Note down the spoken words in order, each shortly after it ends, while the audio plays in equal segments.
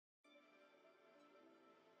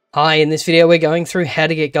Hi, in this video we're going through how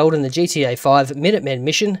to get gold in the GTA 5 Minutemen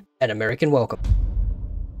mission at American Welcome.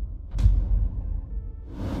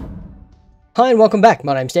 Hi and welcome back,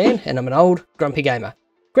 my name's Dan and I'm an old, grumpy gamer.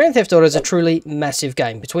 Grand Theft Auto is a truly massive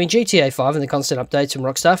game. Between GTA 5 and the constant updates from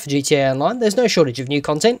Rockstar for GTA Online, there's no shortage of new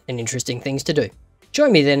content and interesting things to do.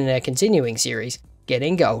 Join me then in our continuing series,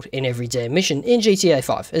 Getting Gold in Every Damn Mission in GTA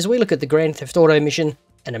 5, as we look at the Grand Theft Auto mission,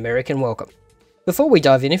 An American Welcome. Before we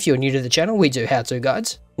dive in, if you're new to the channel, we do how-to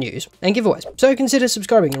guides, news, and giveaways, so consider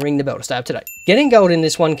subscribing and ring the bell to stay up to date. Getting gold in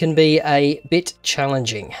this one can be a bit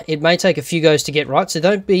challenging. It may take a few goes to get right, so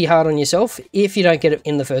don't be hard on yourself if you don't get it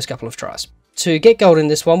in the first couple of tries. To get gold in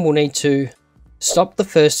this one, we'll need to stop the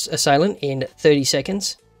first assailant in 30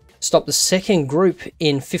 seconds, stop the second group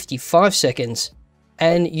in 55 seconds,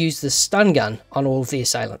 and use the stun gun on all of the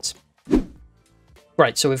assailants.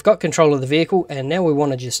 Great, so we've got control of the vehicle, and now we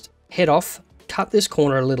want to just head off, cut this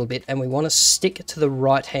corner a little bit, and we want to stick to the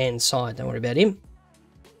right hand side. Don't worry about him.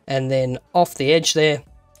 And then off the edge there,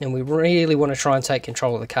 and we really want to try and take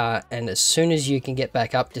control of the car, and as soon as you can get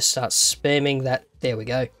back up, just start spamming that, there we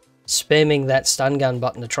go, spamming that stun gun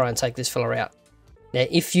button to try and take this fella out. Now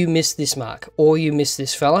if you miss this mark or you miss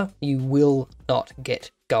this fella, you will not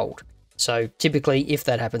get gold. So typically if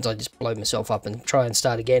that happens, I just blow myself up and try and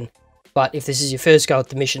start again. But if this is your first go at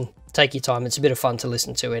the mission, take your time, it's a bit of fun to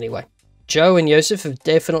listen to anyway. Joe and Josef have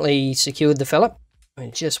definitely secured the fella.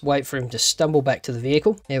 And just wait for him to stumble back to the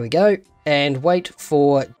vehicle. There we go. And wait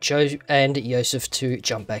for Joe and Josef to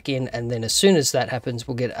jump back in. And then as soon as that happens,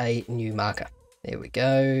 we'll get a new marker. There we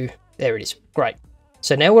go. There it is. Great.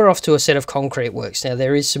 So now we're off to a set of concrete works. Now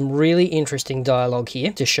there is some really interesting dialogue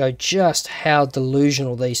here to show just how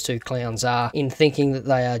delusional these two clowns are in thinking that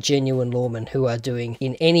they are genuine lawmen who are doing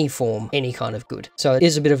in any form any kind of good. So it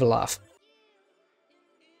is a bit of a laugh.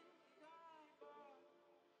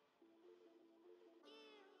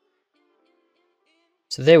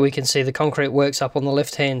 So there we can see the concrete works up on the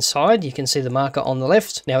left hand side. You can see the marker on the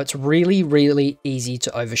left. Now it's really easy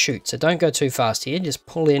to overshoot. So don't go too fast here. Just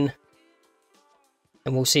pull in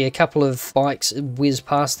and we'll see a couple of bikes whiz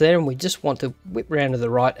past there. And we just want to whip round to the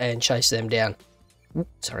right and chase them down. Ooh,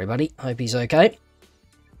 sorry buddy, hope he's okay.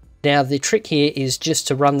 Now the trick here is just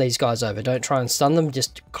to run these guys over. Don't try and stun them,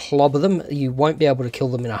 just clobber them. You won't be able to kill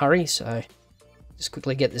them in a hurry. So just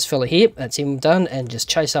quickly get this fella here. That's him done. And just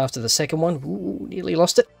chase after the second one. Ooh, nearly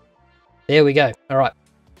lost it. There we go. All right.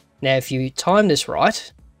 Now, if you time this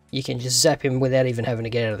right, you can just zap him without even having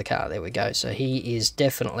to get out of the car. There we go. So he is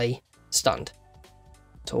definitely stunned.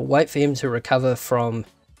 So we'll wait for him to recover from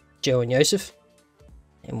Joe and Josef.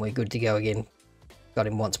 And we're good to go again. Got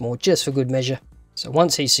him once more, just for good measure. So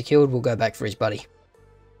once he's secured, we'll go back for his buddy.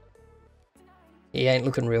 He ain't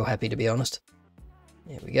looking real happy, to be honest.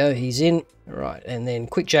 There we go, he's in. Right, and then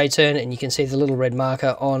quick J turn, and you can see the little red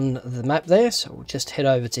marker on the map there. So we'll just head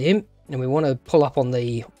over to him, and we want to pull up on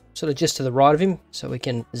the, sort of just to the right of him, so we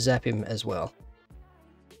can zap him as well.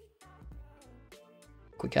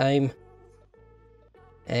 Quick aim.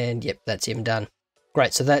 And yep, that's him done.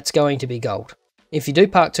 Great, so that's going to be gold. If you do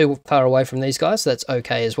park too far away from these guys, that's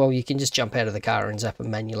okay as well. You can just jump out of the car and zap them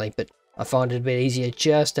manually, but I find it a bit easier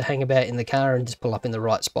just to hang about in the car and just pull up in the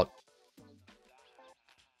right spot.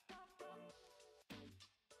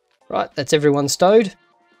 Right, that's everyone stowed,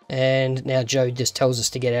 and now Joe just tells us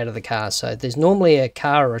to get out of the car. So there's normally a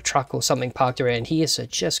car or a truck or something parked around here, so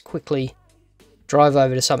just quickly drive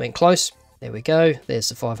over to something close. There we go, there's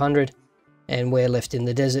the 500, and we're left in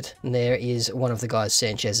the desert, and there is one of the guys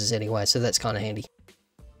Sanchez's anyway, so that's kind of handy.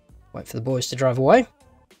 Wait for the boys to drive away.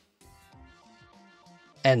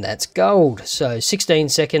 And that's gold. So 16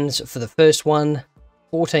 seconds for the first one.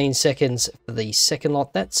 14 seconds for the second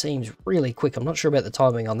lot. That seems really quick. I'm not sure about the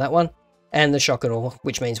timing on that one. And the shock and awe,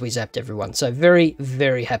 which means we zapped everyone. So very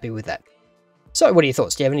happy with that. So what are your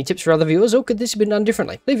thoughts? Do you have any tips for other viewers, or could this have been done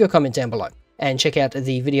differently? Leave your comment down below. And check out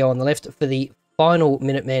the video on the left for the final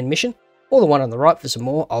Minuteman mission, or the one on the right for some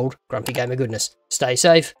more old grumpy gamer goodness. Stay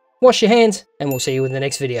safe, wash your hands, and we'll see you in the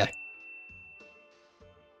next video.